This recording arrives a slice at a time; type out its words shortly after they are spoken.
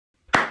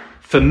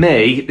For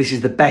me, this is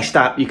the best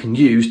app you can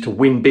use to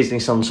win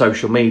business on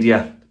social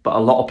media, but a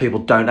lot of people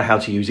don't know how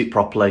to use it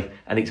properly,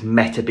 and it's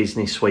Meta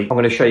Business Suite. I'm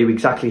going to show you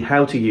exactly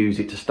how to use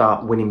it to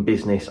start winning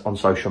business on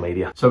social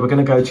media. So we're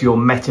going to go to your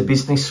Meta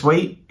Business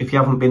Suite. If you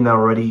haven't been there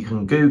already, you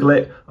can Google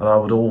it, and I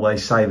would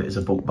always save it as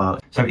a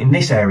bookmark. So in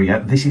this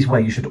area, this is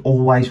where you should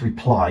always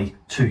reply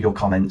to your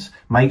comments.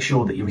 Make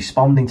sure that you're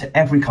responding to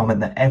every comment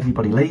that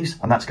everybody leaves,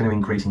 and that's going to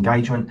increase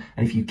engagement.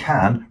 And if you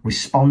can,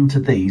 respond to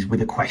these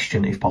with a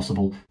question if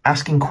possible.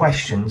 Asking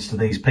questions to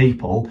these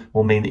people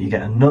will mean that you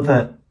get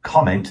another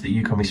comment that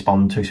you can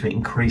respond to, so it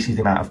increases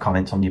the amount of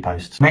comments on your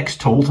posts. Next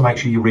tool to make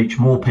sure you reach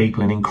more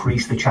people and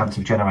increase the chance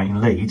of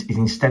generating leads is,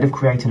 instead of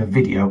creating a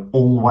video,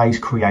 always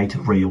create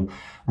a reel.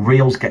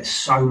 Reels get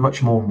so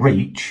much more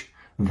reach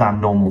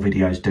than normal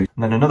videos do.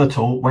 And then another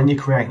tool, when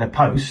you're creating a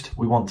post,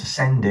 we want to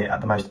send it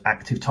at the most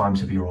active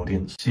times of your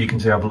audience. So you can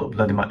see I've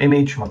uploaded my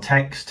image, my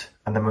text,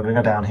 and then we're going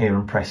to go down here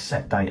and press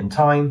set date and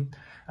time.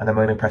 And then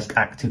we're going to press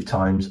active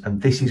times,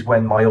 and this is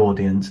when my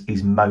audience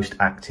is most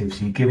active.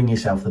 So you're giving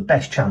yourself the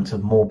best chance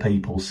of more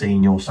people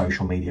seeing your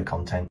social media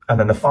content. And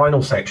then the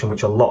final section,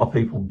 which a lot of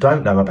people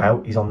don't know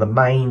about, is on the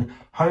main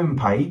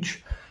homepage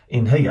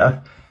in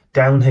here.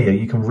 Down here,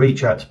 you can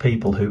reach out to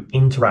people who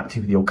interact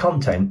with your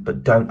content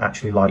but don't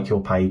actually like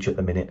your page at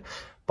the minute.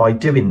 By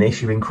doing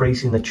this, you're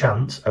increasing the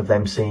chance of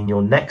them seeing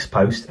your next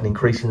post and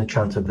increasing the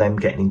chance of them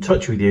getting in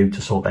touch with you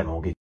to sort their mortgage.